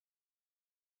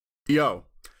Yo,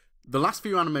 the last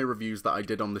few anime reviews that I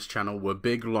did on this channel were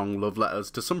big, long love letters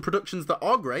to some productions that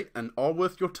are great and are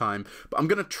worth your time, but I'm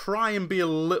gonna try and be a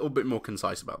little bit more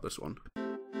concise about this one.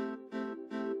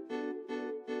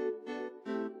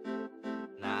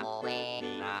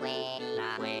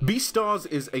 Beastars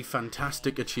is a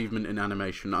fantastic achievement in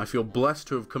animation. I feel blessed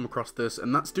to have come across this,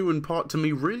 and that's due in part to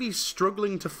me really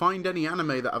struggling to find any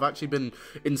anime that I've actually been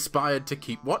inspired to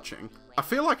keep watching. I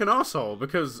feel like an arsehole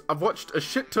because I've watched a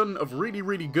shit ton of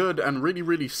really good and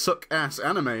really suck-ass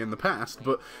anime in the past,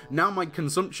 but now my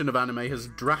consumption of anime has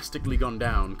drastically gone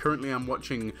down. Currently I'm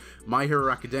watching My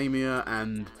Hero Academia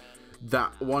and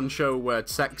that one show where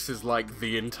sex is like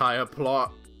the entire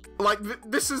plot. Like,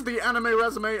 this is the anime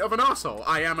resume of an arsehole.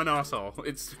 I am an arsehole.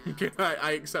 It's...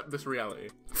 I accept this reality.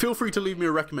 Feel free to leave me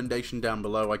a recommendation down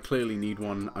below. I clearly need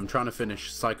one. I'm trying to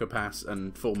finish Psycho Pass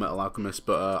and Full Metal Alchemist,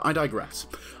 but I digress.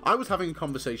 I was having a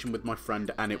conversation with my friend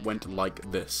and it went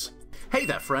like this. Hey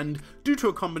there, friend. Due to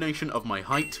a combination of my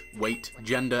height, weight,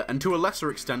 gender, and to a lesser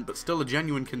extent but still a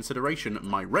genuine consideration,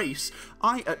 my race,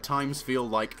 I at times feel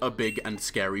like a big and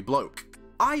scary bloke.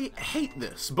 I hate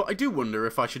this, but I do wonder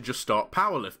if I should just start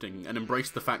powerlifting and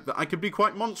embrace the fact that I could be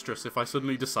quite monstrous if I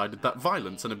suddenly decided that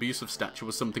violence and abuse of stature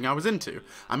was something I was into.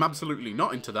 I'm absolutely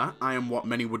not into that. I am what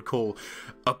many would call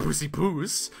a pussy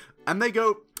poos. And they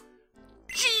go,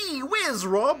 gee whiz,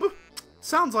 Rob!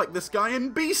 Sounds like this guy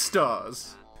in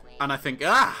Beastars. And I think,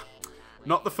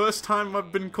 not the first time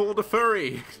I've been called a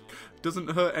furry.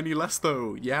 Doesn't hurt any less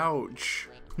though, youch.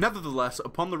 Nevertheless,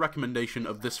 upon the recommendation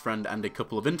of this friend and a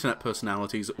couple of internet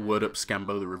personalities, Word Up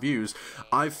Scambo the Reviews,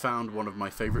 I've found one of my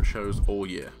favourite shows all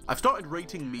year. I've started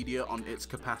rating media on its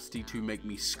capacity to make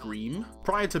me scream.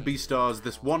 Prior to Beastars,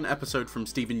 this one episode from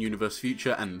Steven Universe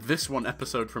Future and this one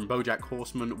episode from BoJack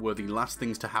Horseman were the last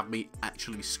things to have me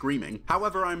actually screaming.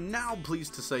 However, I'm now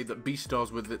pleased to say that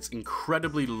Beastars, with its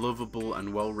incredibly lovable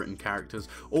and well-written characters,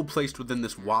 all placed within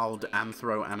this wild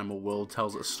anthro animal world,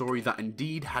 tells a story that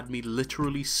indeed had me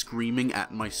literally screaming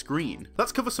at my screen.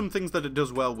 Let's cover some things that it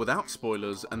does well without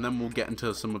spoilers, and then we'll get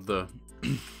into some of the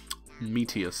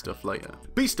meatier stuff later.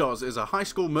 Beastars is a high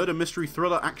school murder mystery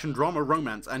thriller action drama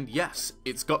romance, and yes,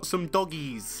 it's got some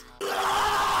doggies.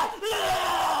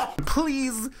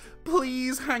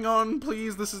 Please, hang on,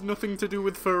 please, this is nothing to do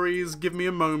with furries, give me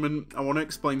a moment, I want to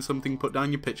explain something, put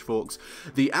down your pitchforks.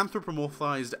 The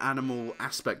anthropomorphized animal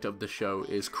aspect of the show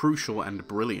is crucial and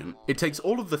brilliant. It takes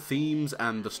all of the themes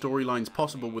and the storylines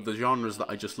possible with the genres that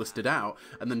I just listed out,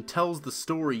 and then tells the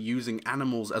story using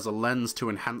animals as a lens to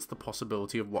enhance the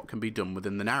possibility of what can be done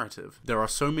within the narrative. There are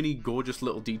so many gorgeous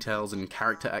little details and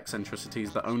character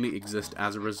eccentricities that only exist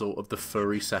as a result of the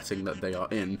furry setting that they are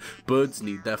in. Birds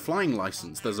need their flying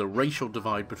license, there's a racial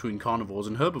divide between carnivores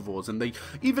and herbivores, and they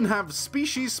even have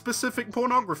species-specific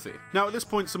pornography. Now at this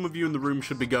point some of you in the room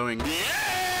should be going,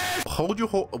 hold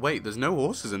your wait, there's no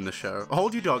horses in the show.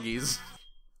 Hold your doggies.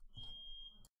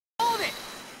 Hold it!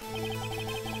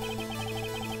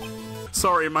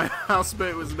 Sorry, my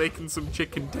housemate was making some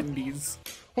chicken tendies.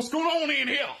 What's going on in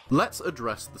here? Let's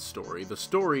address the story. The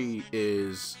story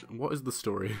is... what is the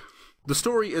story? The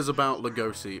story is about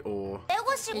Legoshi, or...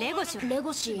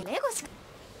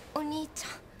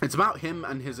 It's about him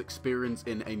and his experience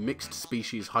in a mixed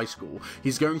species high school.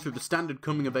 He's going through the standard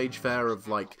coming of age fare of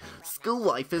like, school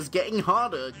life is getting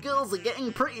harder, girls are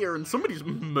getting prettier, and somebody's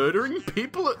murdering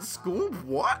people at school?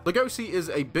 What? Legoshi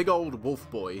is a big old wolf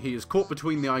boy. He is caught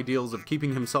between the ideals of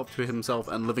keeping himself to himself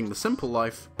and living the simple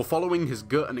life, or following his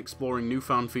gut and exploring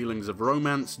newfound feelings of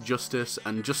romance, justice,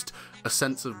 and just a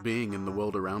sense of being in the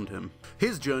world around him.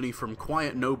 His journey from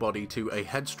quiet nobody to a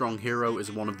headstrong hero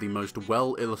is one of the most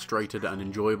well illustrated and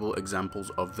enjoyable examples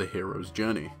of the hero's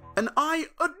journey. And I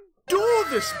adore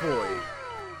this boy!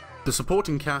 The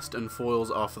supporting cast and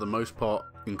foils are for the most part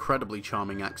incredibly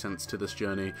charming accents to this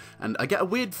journey, and I get a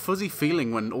weird fuzzy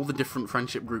feeling when all the different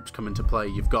friendship groups come into play.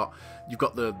 You've got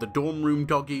the dorm room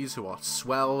doggies who are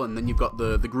swell, and then you've got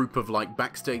the group of like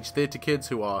backstage theatre kids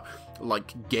who are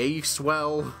like gay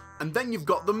swell, and then you've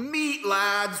got the meat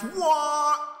lads,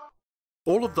 what?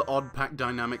 All of the odd pack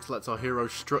dynamics lets our hero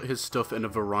strut his stuff in a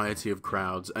variety of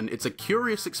crowds, and it's a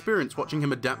curious experience watching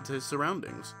him adapt to his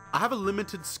surroundings. I have a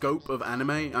limited scope of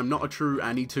anime, I'm not a true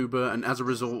anituber, and as a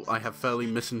result I have fairly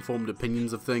misinformed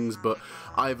opinions of things, but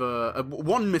I've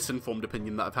one misinformed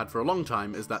opinion that I've had for a long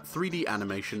time is that 3D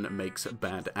animation makes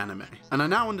bad anime. And I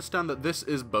now understand that this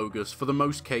is bogus. For the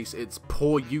most case, its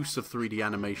poor use of 3D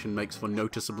animation makes for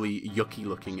noticeably yucky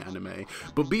looking anime,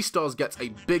 but Beastars gets a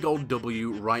big old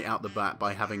W right out the bat that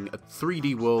by having a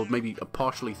 3D world, maybe a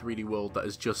partially 3D world that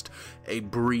is just a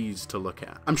breeze to look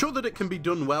at. I'm sure that it can be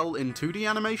done well in 2D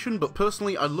animation, but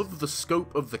personally I love the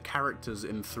scope of the characters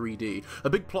in 3D. A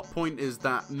big plot point is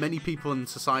that many people in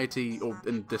society, or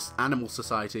in this animal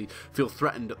society, feel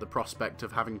threatened at the prospect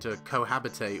of having to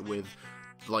cohabitate with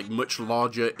like much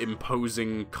larger,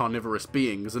 imposing, carnivorous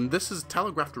beings, and this is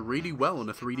telegraphed really well in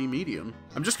a 3D medium.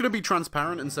 I'm just going to be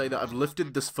transparent and say that I've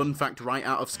lifted this fun fact right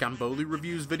out of Scamboli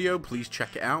Review's video, please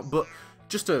check it out, but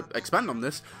just to expand on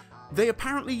this, they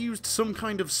apparently used some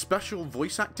kind of special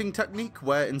voice acting technique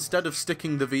where instead of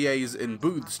sticking the VAs in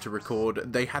booths to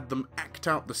record, they had them act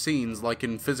out the scenes like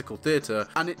in physical theatre,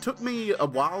 and it took me a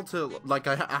while to, like,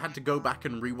 I had to go back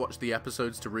and rewatch the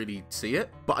episodes to really see it,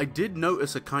 but I did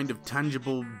notice a kind of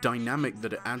tangible dynamic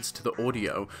that it adds to the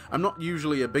audio. I'm not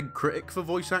usually a big critic for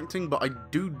voice acting, but I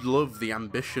do love the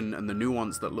ambition and the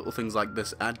nuance that little things like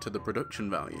this add to the production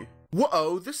value.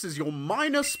 Whoa, this is your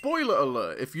minor spoiler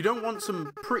alert. If you don't want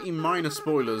some pretty minor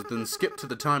spoilers, then skip to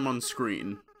the time on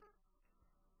screen.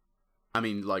 I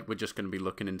mean, like, we're just going to be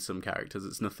looking into some characters.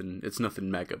 It's nothing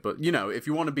mega, but you know, if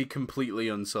you want to be completely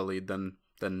unsullied,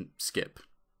 then skip.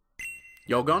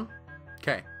 Y'all gone?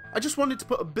 Okay. I just wanted to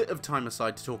put a bit of time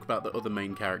aside to talk about the other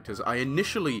main characters. I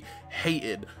initially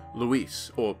hated Louise.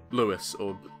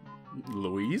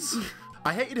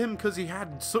 I hated him because he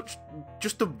had such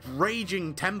just a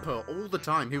raging temper all the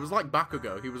time. He was like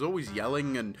Bakugo. He was always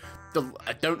yelling and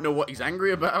I don't know what he's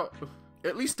angry about.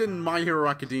 At least in My Hero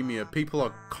Academia, people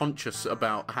are conscious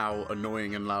about how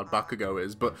annoying and loud Bakugo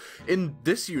is, but in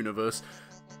this universe,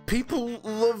 people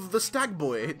love the Stag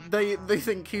Boy. They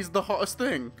think he's the hottest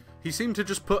thing. He seemed to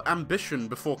just put ambition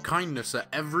before kindness at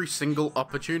every single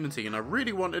opportunity, and I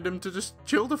really wanted him to just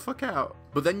chill the fuck out.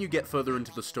 But then you get further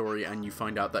into the story and you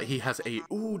find out that he has a,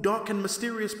 ooh, dark and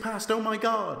mysterious past, oh my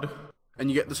god. And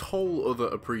you get this whole other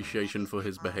appreciation for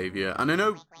his behavior, and I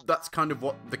know that's kind of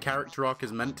what the character arc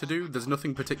is meant to do. There's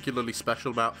nothing particularly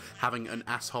special about having an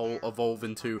asshole evolve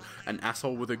into an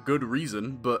asshole with a good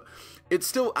reason, but it's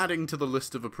still adding to the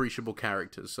list of appreciable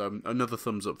characters, so another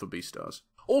thumbs up for Beastars.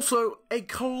 Also, a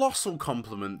colossal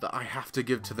compliment that I have to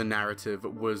give to the narrative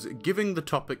was giving the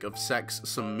topic of sex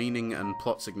some meaning and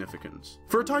plot significance.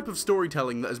 For a type of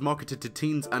storytelling that is marketed to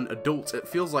teens and adults, it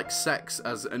feels like sex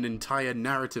as an entire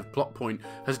narrative plot point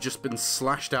has just been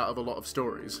slashed out of a lot of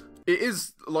stories. It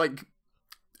is, like...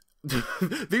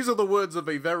 These are the words of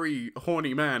a very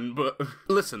horny man, but...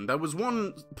 Listen, there was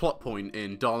one plot point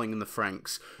in Darling in the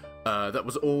Franxx that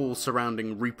was all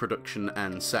surrounding reproduction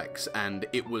and sex, and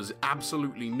it was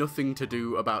absolutely nothing to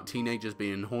do about teenagers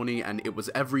being horny, and it was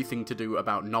everything to do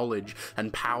about knowledge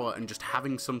and power and just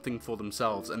having something for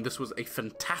themselves, and this was a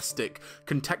fantastic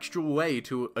contextual way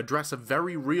to address a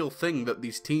very real thing that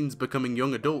these teens becoming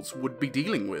young adults would be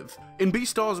dealing with. In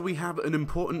Beastars, we have an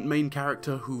important main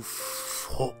character who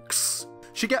fucks.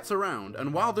 She gets around,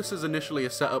 and while this is initially a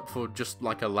setup for just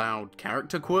like a loud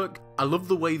character quirk, I love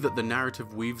the way that the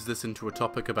narrative weaves this into a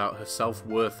topic about her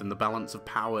self-worth and the balance of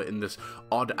power in this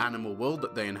odd animal world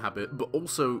that they inhabit, but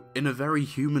also in a very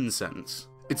human sense.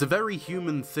 It's a very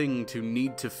human thing to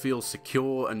need to feel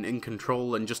secure and in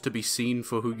control and just to be seen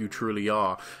for who you truly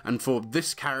are, and for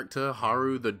this character,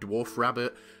 Haru the dwarf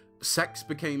rabbit, sex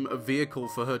became a vehicle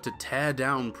for her to tear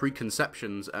down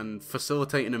preconceptions and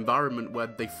facilitate an environment where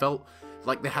they felt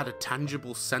like they had a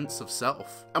tangible sense of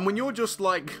self. And when you're just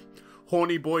like,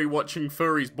 horny boy watching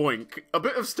furries boink, a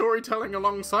bit of storytelling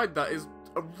alongside that is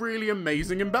a really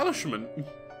amazing embellishment.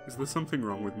 Is there something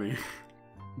wrong with me?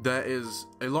 There is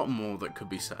a lot more that could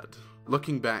be said.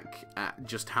 Looking back at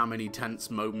just how many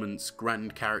tense moments,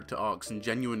 grand character arcs, and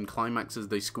genuine climaxes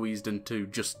they squeezed into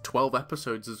just 12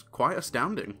 episodes is quite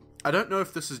astounding. I don't know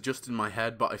if this is just in my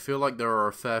head, but I feel like there are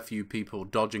a fair few people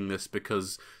dodging this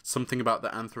because something about the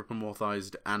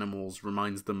anthropomorphized animals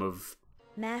reminds them of...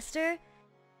 Master,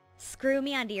 screw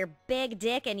me onto your big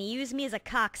dick and use me as a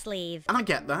cock sleeve. And I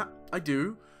get that, I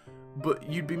do, but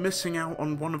you'd be missing out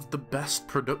on one of the best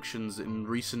productions in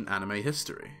recent anime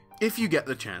history. If you get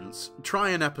the chance, try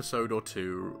an episode or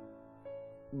two,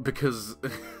 because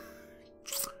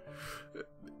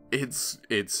it's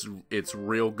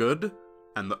real good.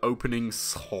 And the opening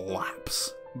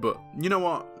slaps. But, you know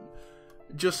what?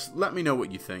 Just let me know what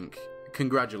you think.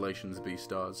 Congratulations,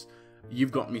 Beastars.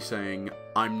 You've got me saying,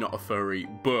 I'm not a furry,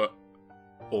 but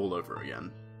all over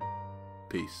again.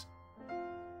 Peace.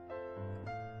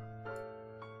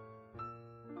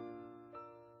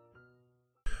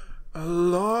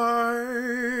 Alarm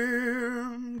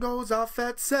goes off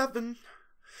at 7.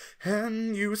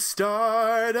 And you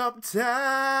start uptown.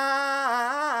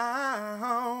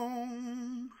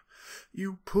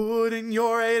 You put in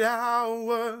your 8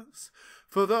 hours,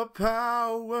 for the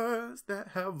powers that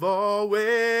have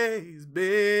always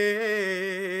been.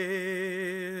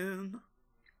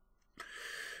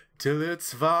 Till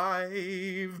it's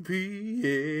 5 p.m.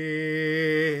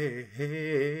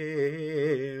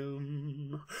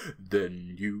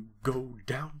 Then you go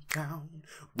downtown,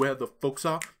 where the folks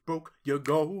are broke. You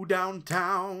go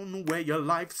downtown, where your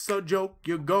life's a joke.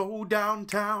 You go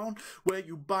downtown, where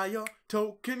you buy your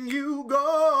token. You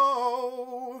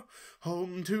go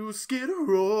home to Skid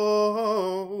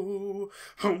Row,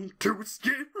 home to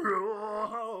Skid Row.